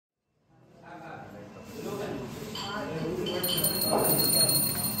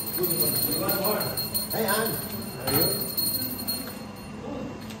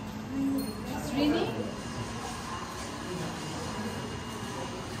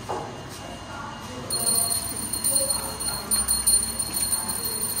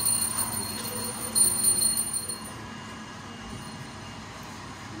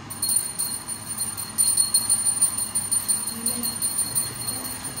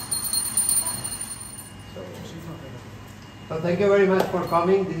So thank you very much for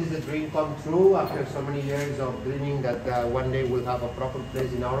coming. This is a dream come true after so many years of dreaming that one day we'll have a proper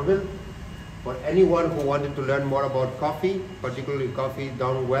place in Auroville. For anyone who wanted to learn more about coffee, particularly coffee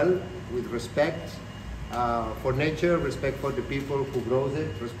done well, with respect for nature, respect for the people who grows it,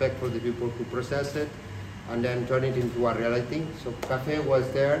 respect for the people who process it, and then turn it into a reality. So café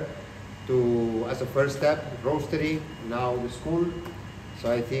was there as a first step, roastery, now the school. So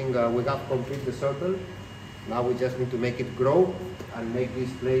I think we have completed the circle. Now we just need to make it grow and make this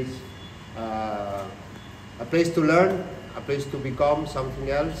place a place to learn, a place to become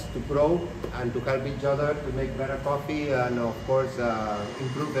something else, to grow and to help each other to make better coffee and of course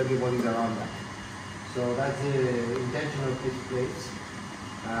improve everybody around that. So that's the intention of this place.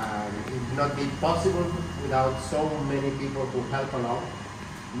 It would not be possible without so many people who help along.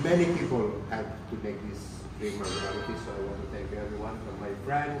 Many people help to make this dream a reality, so I want to thank everyone, from my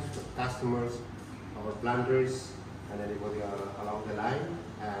friends, customers, our planters, and everybody along the line.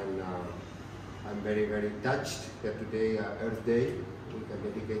 And I'm very, very touched that today, Earth Day, we can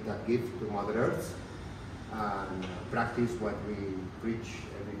dedicate a gift to Mother Earth and practice what we preach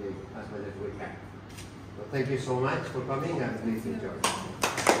every day as much as we can. So thank you so much for coming and please enjoy.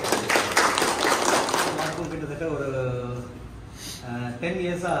 Marc 10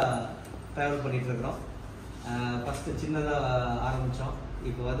 years travel பண்ணிட்டு இருக்கோம். First சின்னதா ஆரம்பிச்சோம்.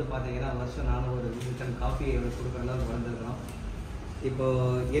 இப்போ வந்து பாத்தீங்கன்னா வருஷம் நானும் ஒரு லிட்டர் காஃபி கொடுக்குற அளவுக்கு வந்திருக்கிறோம். இப்போ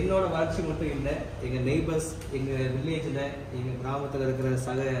என்னோட வளர்ச்சி மட்டும் இல்லை, எங்க நெய்பர்ஸ், எங்க வில்லேஜ்ல, எங்க கிராமத்தில் இருக்கிற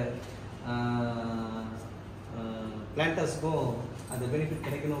சக பிளான்டர்ஸ்க்கும் அந்த பெனிஃபிட்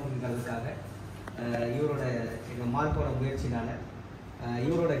கிடைக்கணும் அப்படிங்கிறதுக்காக இவரோட எங்க மார்க்கோட முயற்சினால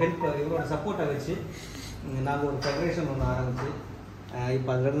இவரோட ஹெல்ப், இவரோட சப்போர்ட்டை வச்சு நாங்கள் ஒரு ஃபெடரேஷன் ஒன்று ஆரம்பிச்சு இப்போ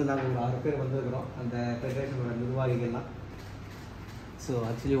அதுலேருந்து நாங்கள் ஒரு 6 பேர் வந்திருக்கிறோம், அந்த ஃபெடரேஷனோட நிர்வாகிகள்லாம். So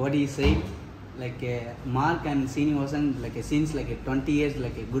actually what he said, like Marc and Srinivasan, like since like 20 years,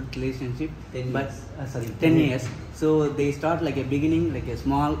 like a good relationship, 10 years. So they start like a beginning, like a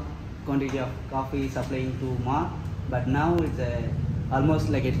small quantity of coffee supplying to Marc, but now it's almost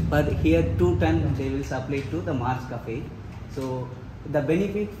like per here 2 tons they will supply to the Marc cafe. So the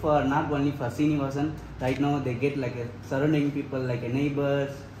benefit for not only for Srinivasan, right now they get like a surrounding people, like a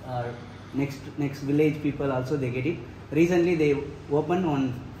neighbors or next village people also they get it. Recently they opened one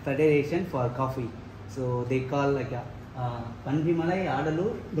federation for coffee, so they call like a Pandimalai,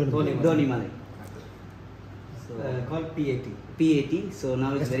 Adalur, Donimalai. So called PAT. PAT. So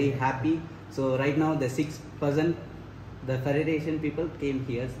now it's very happy. So right now the 6%, the federation people came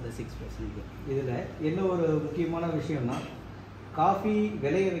here, so the 6% here. இதில் என்ன ஒரு முக்கியமான விஷயம்னா coffee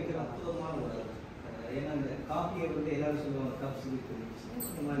விளைய வைக்கிற அற்புதமான ஒரு ஏன்னா இந்த காஃபியை வந்து எல்லாரும் சொல்லுவாங்க கப்ஸ்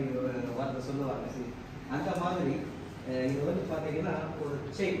இந்த மாதிரி ஒரு வார்த்தை சொல்லுவாங்க. அந்த மாதிரி இது வந்து பார்த்தீங்கன்னா ஒரு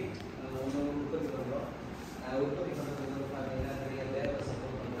செயின் ஒன்று உற்பத்தி பண்ணுறோம். உற்பத்தி பண்ணுறது வந்து பார்த்தீங்கன்னா நிறைய லேபர்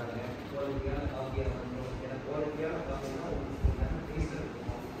சப்போர்ட் பண்ணுறாங்க. குவாலிட்டியான காஃபியாக பண்ணுறோம். ஏன்னா குவாலிட்டியான காஃபினா ஒரு நல்ல டேஸ்ட்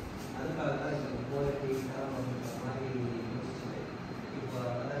இருக்கும். அதுக்காக தான் இந்த குவாலிட்டி தரம் அப்படின்ற மாதிரி யோசிச்சு இப்போ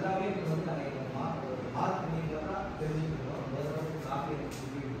அதெல்லாமே இப்போ வந்து நாங்கள் எங்கள் மார்க் நீங்கள் தான் தெரிஞ்சுக்கிறோம். முதல்ல காஃபி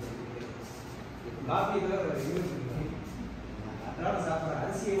இப்போ காஃபி தான் ஒரு யூஸ் அதனால சாப்பிட்ற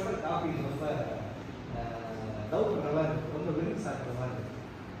அரிசியை விட காஃபி ரொம்ப டவுட் நல்லா இருக்குது, ரொம்ப விரும்பி சாப்பிட்ற மாதிரி இருக்குது.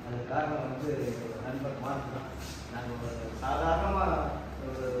 அதுக்கு காரணம் வந்து நண்பர் மார்க் தான். நாங்கள் ஒரு சாதாரணமாக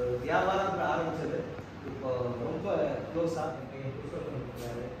ஒரு வியாபாரத்தில் ஆரம்பித்தது இப்போ ரொம்ப க்ளோஸாக எங்கள் ப்ரிஃபர்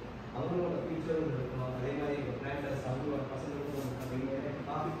பண்ணிருக்காரு. அவங்களோட ஃபியூச்சரும் இருக்கணும். அதே மாதிரி இப்போ பிளான்டர்ஸ் அவங்களோட பசங்களுக்கும்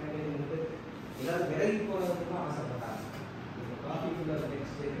காஃபி பிளான்டேஷன் வந்து எல்லாரும் விலகி போகிறதுக்கும் ஆசைப்பட்டாங்க. இப்போ காஃபிக்குள்ள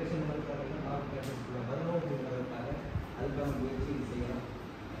நெக்ஸ்ட் ஜென்ரேஷன் வந்து பார்த்தீங்கன்னா காஃபி பிளான்டேஷனுக்குள்ள வரணும் அப்படிங்கிறதுக்காக அதுக்கான முயற்சி செய்யலாம்.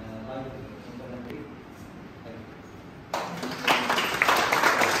 வாழ்க்கை ரொம்ப நன்றி.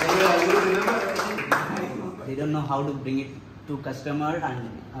 They don't know how to bring it to customer and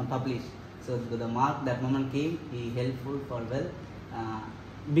publish. So the Marc that moment came, he helpful for well.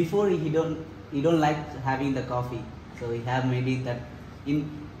 Before he don't like having the coffee, so he have maybe that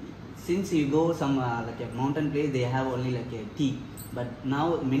since you go some like a mountain place, they have only like a tea. But now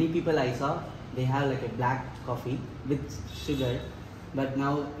many people I saw they have like a black coffee with sugar. But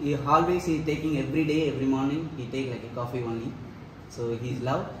now he always is taking every day, every morning he take like a coffee only. So he's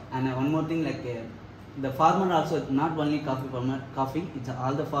love. And one more thing, like the farmer also, not only coffee, it's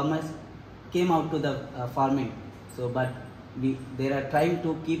all the farmers came out to the farming. So but they are trying to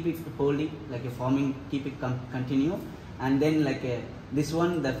keep it holding, like a farming, keep it continue. And then like this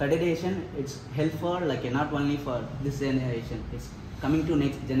one, the federation, it's helpful like not only for this generation, it's coming to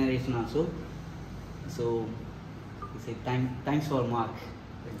next generation also. So we say thanks for Marc.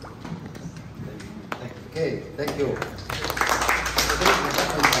 Okay, thank you.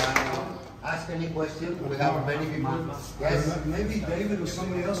 As ask any question. We have many people. Yes. Maybe David or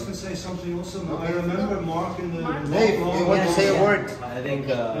somebody else can say something also. I remember Mark in the Dave, you want to say a word? I think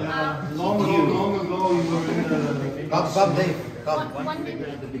long ago you were in the. Come, Dave. Come.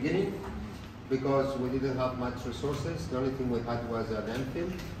 At the beginning, because we didn't have much resources. The only thing we had was an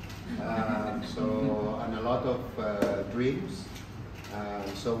amphill. And a lot of dreams.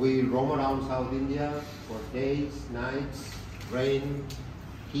 So we roam around South India for days, nights, rain,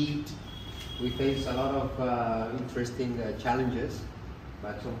 heat. We face a lot of interesting challenges,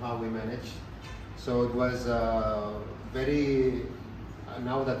 but somehow we managed. So it was very,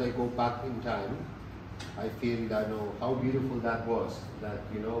 now that I go back in time, I feel that how beautiful that was. That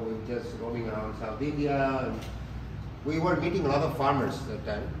we're just roaming around South India. And we were meeting a lot of farmers at that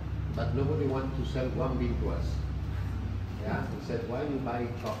time, but nobody wanted to sell one bean to us. Yeah, he said, why do you buy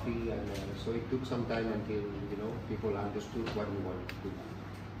coffee? And so it took some time until people understood what we wanted to do.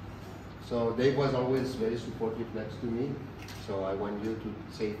 So Dave was always very supportive next to me. So I want you to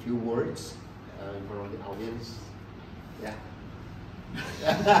say a few words in front of the audience. Yeah.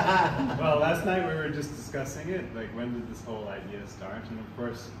 Well, last night we were just discussing it, like when did this whole idea start? And of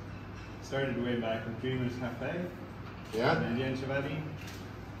course, it started way back with Dreamers Cafe, in Indian Chivati.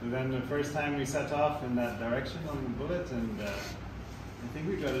 And then the first time we set off in that direction on the bullet, and I think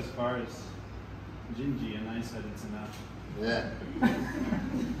we got as far as Gingy, and I said it's enough. Yeah.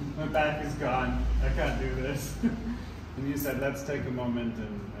 My back is gone, I can't do this. And you said, let's take a moment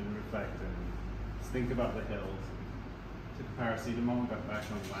and reflect and think about the hills. Took paracetamol, got back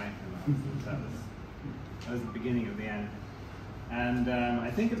online, and that was the beginning of the end. And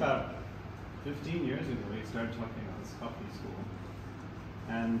I think about 15 years ago we started talking about this coffee school.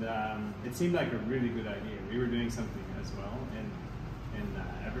 And it seemed like a really good idea. We were doing something as well in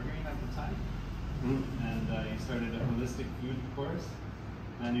Evergreen at the time. And you started a holistic food course.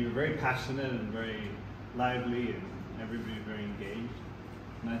 And you were very passionate and very lively, and everybody very engaged.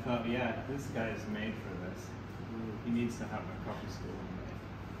 And I thought, yeah, this guy is made for this. He needs to have a coffee school one day.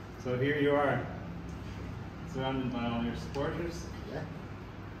 So here you are, surrounded by all your supporters. Yeah.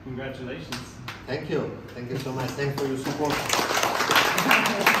 Congratulations. Thank you. Thank you so much. Thanks for your support.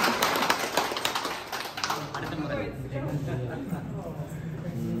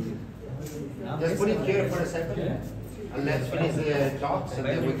 Just put it here for a second. And let's finish the talks and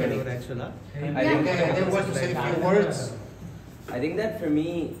then we can eat. I think They want to say a few words. I think that for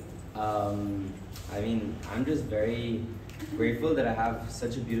me, I mean, I'm just very grateful that I have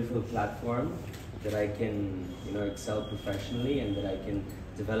such a beautiful platform that I can, excel professionally and that I can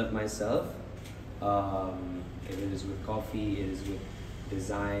develop myself. If it is with coffee, it is with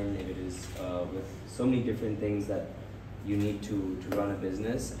design, if it is with so many different things that you need to run a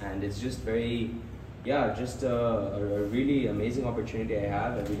business. And it's just very, just a really amazing opportunity I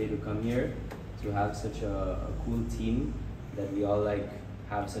have every day to come here, to have such a cool team that we all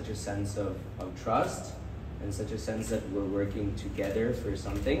have such a sense of trust and such a sense that we're working together for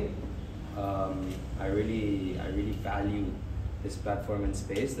something. I really value this platform and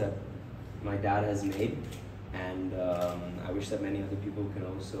space that my dad has made, and I wish that many other people can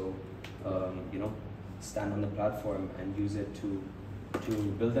also, stand on the platform and use it to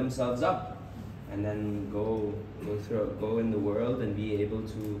build themselves up, and then go in the world and be able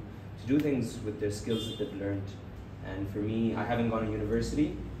to do things with their skills that they've learned. And for me, I haven't gone to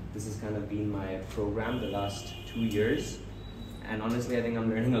university. This has kind of been my program the last 2 years, and honestly, I think I'm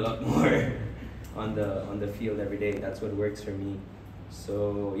learning a lot more on the field every day. That's what works for me.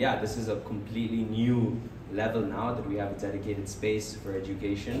 So yeah, this is a completely new level now that we have a dedicated space for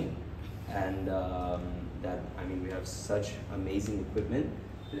education, and we have such amazing equipment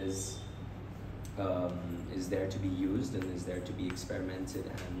that is there to be used and is there to be experimented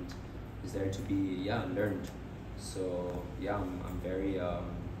and is there to be learned. So yeah, I'm very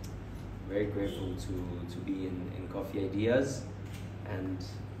very grateful to be in Coffee Ideas, and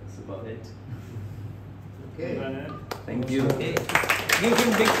that's about it. Okay. Thank you. Okay. Give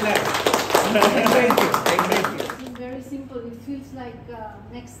him big clap. Thank you. Thank you. It's very simple. It feels like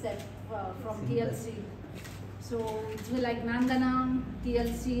next step from TLC. So it's like Nandanam,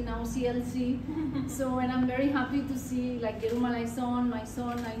 TLC, now CLC. So, and I'm very happy to see like Gerumalai son, my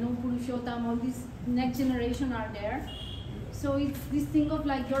son, I know Purushottam, all this next generation are there. So it's this thing of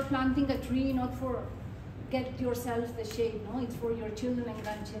like you're planting a tree not for get yourself the shade, no? It's for your children and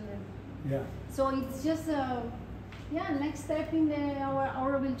grandchildren. Yeah. So it's just next step in our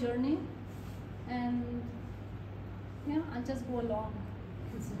Auroville journey, and I'll just go along.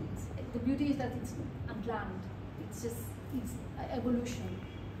 The beauty is that it's unplanned. It's evolution.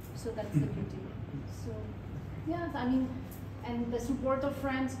 So that's the beauty. So and the support of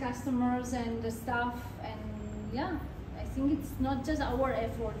friends, customers, and the staff. And yeah, I think it's not just our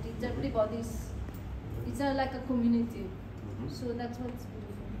effort, it's everybody's. It's like a community. So that's what's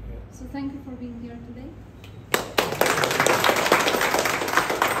beautiful. So thank you for being here today.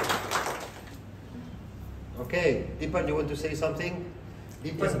 Okay, Deepan, you want to say something?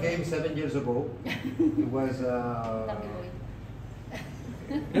 Deepan came 7 years ago. It was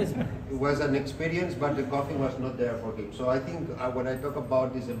it was an experience, but the coffee was not there for him. So I think when I talk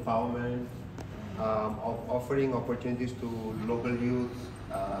about this empowerment of offering opportunities to local youth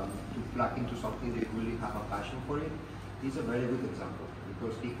to plug into something they really have a passion for it, he's a very good example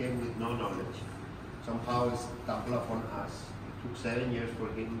because he came with no knowledge. Somehow it's stumbled upon us. It took 7 years for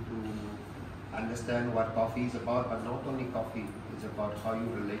him to understand what coffee is about, but not only coffee, it's about how you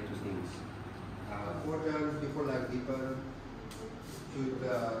relate to things. Important people like Deepan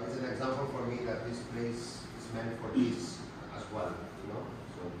is an example for me that this place is meant for this as well, you know.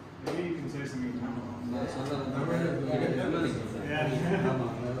 So maybe you can say something now.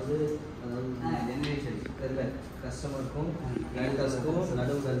 கஸ்டமருக்கும் கிளைண்டர்ஸ்க்கும்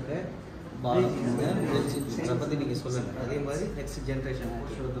நடுவில் இருக்க அதை பற்றி நீங்கள் சொல்லுங்கள். அதே மாதிரி next generation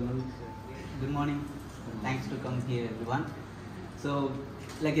Purushothaman. Good morning. Thanks to come here, everyone. So,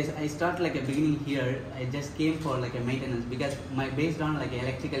 like I start like a beginning here. I just came for like a maintenance because my based on like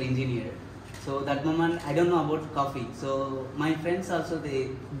electrical engineer. So that moment I don't know about coffee. So my friends also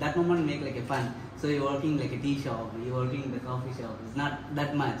that moment make like a fun. So you're working like a tea shop, you're working in the coffee shop. It's not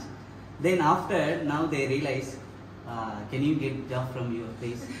that much. Then after now they realize, can you get job from your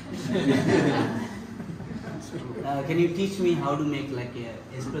place? Can you teach me how to make like a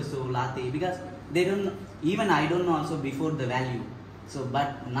espresso latte, because they don't, even I don't know also before the value. So but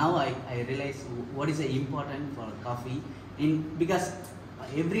now I realize what is important for coffee, because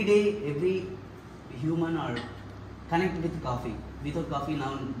every day every human are connected with coffee. Without coffee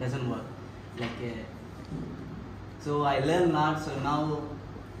now doesn't work. Like so I learn a lot. So now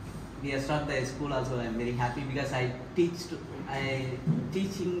we have started the school also. I'm very happy because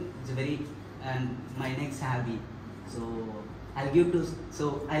teaching is very and my next hobby. So I'll give to, so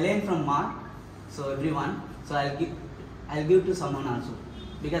I learn from Marc, so everyone, so I'll give to someone also,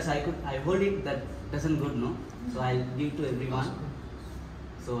 because I hold it that doesn't good, no, so I'll give to everyone.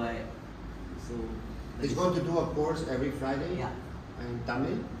 So he's going to do a course every Friday, yeah, in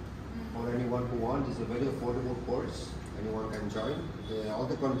Tamil, or anyone who wants. It's a very affordable course, anyone can join. All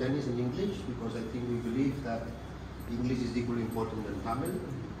the content is in English, because I think we believe that English is equally important than Tamil,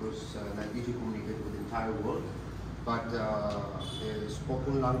 because like if you communicate with the entire world. But the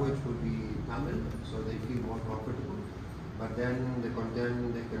spoken language will be Tamil, so they feel more comfortable. But then the content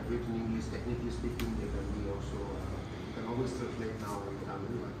they can read in English, technically speaking, they can be also, you can always translate now in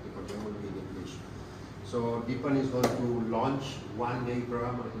Tamil, but the content will be in English. So Deepan is going to launch one-day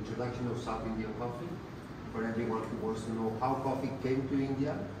program of introduction of South Indian coffee for everyone who wants to know how coffee came to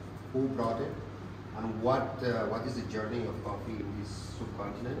India, who brought it, and what is the journey of coffee in this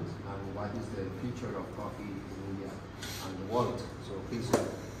subcontinent, and what is the future of coffee in India and the world. So he's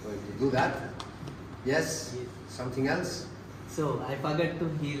going to do that. Yes? Something else? So I forgot to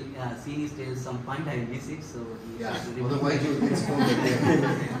see his tail some point. I miss it. So yeah. Otherwise you get scolded there.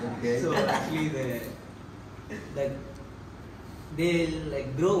 Okay. So actually they like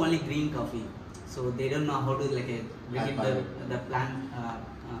grow only green coffee. So they don't know how to like bring it the plant.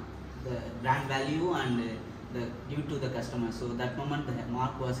 The brand value and give to the customer. So that moment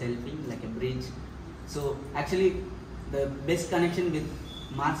Marc was helping like a bridge. So actually the best connection with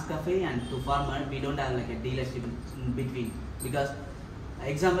Marc's cafe and to farmer, we don't have like a dealership in between, because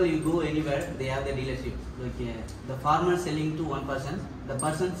example you go anywhere they have the dealership, like the farmer selling to one person, the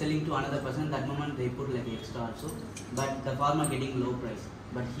person selling to another person. That moment they put like extra also, but the farmer getting low price.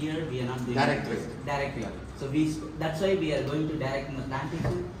 But here we are not doing directly. So that's why we are going to direct in the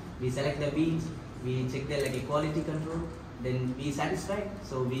plantation. We select the beans, we check their like a quality control, then we satisfied,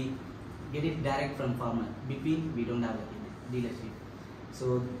 so we get it direct from farmer. Between we don't have like a dealership. So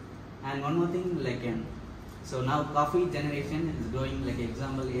and one more thing, like so now coffee generation is growing. Like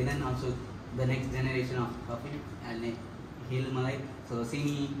example, Eden also the next generation of coffee, and Hilmalai. So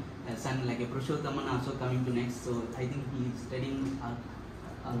Sini son like a Purushothaman also coming to next. So I think he is studying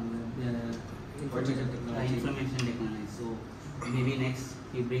information technology. So maybe next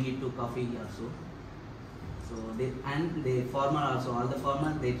he bring it to coffee also. So the farmer also, all the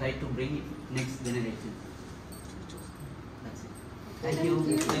farmers they try to bring it next generation. That's it. Thank you.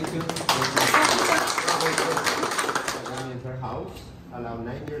 I'm in her house around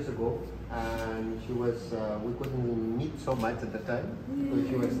 9 years ago, and she was we couldn't meet so much at the time because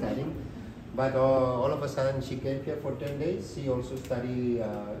she was studying. But all of a sudden she came here for 10 days. She also studied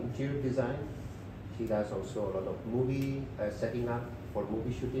interior design. She does also a lot of movie setting up for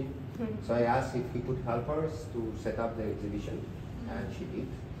movie shooting. So I asked if he could help us to set up the exhibition, and she did.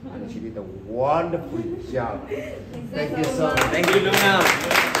 And she did a wonderful job. Thank you so much. Thank you, Luna.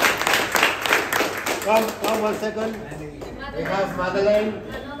 Come 1 second. We have Madeleine.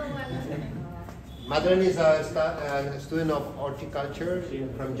 Madeleine is a student of horticulture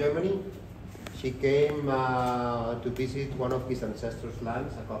from Germany. She came to visit one of his ancestors'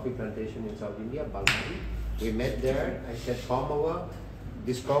 lands, a coffee plantation in South India, Balmari. We met there. I said, come over,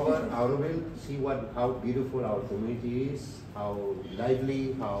 discover Auroville, see how beautiful our community is, how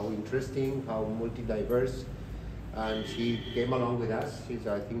lively, how interesting, how multi-diverse. And she came along with us. She's,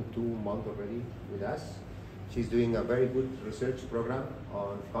 I think, 2 months already with us. She's doing a very good research program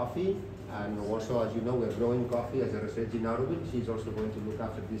on coffee. And also, as you know, we're growing coffee as a research in Auroville. She's also going to look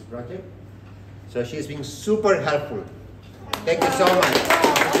after this project. So she's been super helpful. Thank you so much.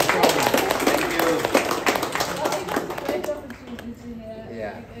 Thank you. Great opportunity here.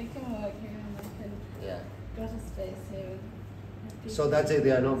 Yeah. I can work here and I can got a space here. So that's it.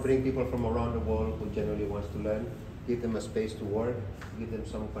 They are not bring people from around the world who generally wants to learn. Give them a space to work. Give them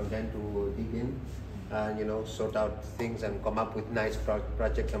some content to dig in, and sort out things and come up with nice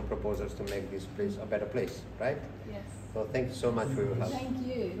projects and proposals to make this place a better place, right? Yes. So thank you so much for your help. Thank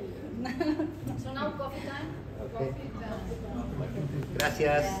you. So now coffee time? Okay.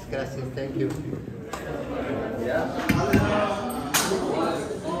 Gracias. Gracias. Thank you.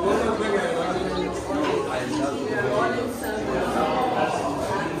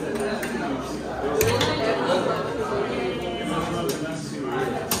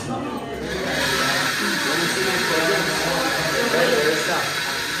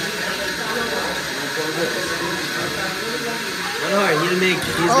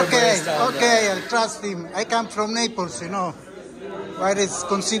 Okay, I'll trust him. I come from Naples, where it's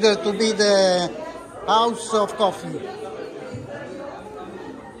considered to be the house of coffee.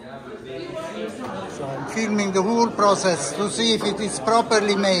 So I'm filming the whole process to see if it is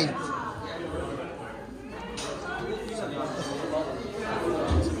properly made.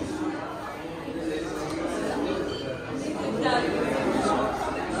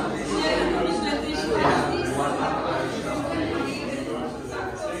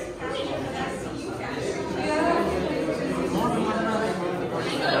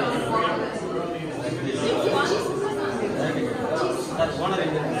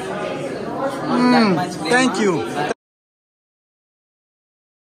 Thank you.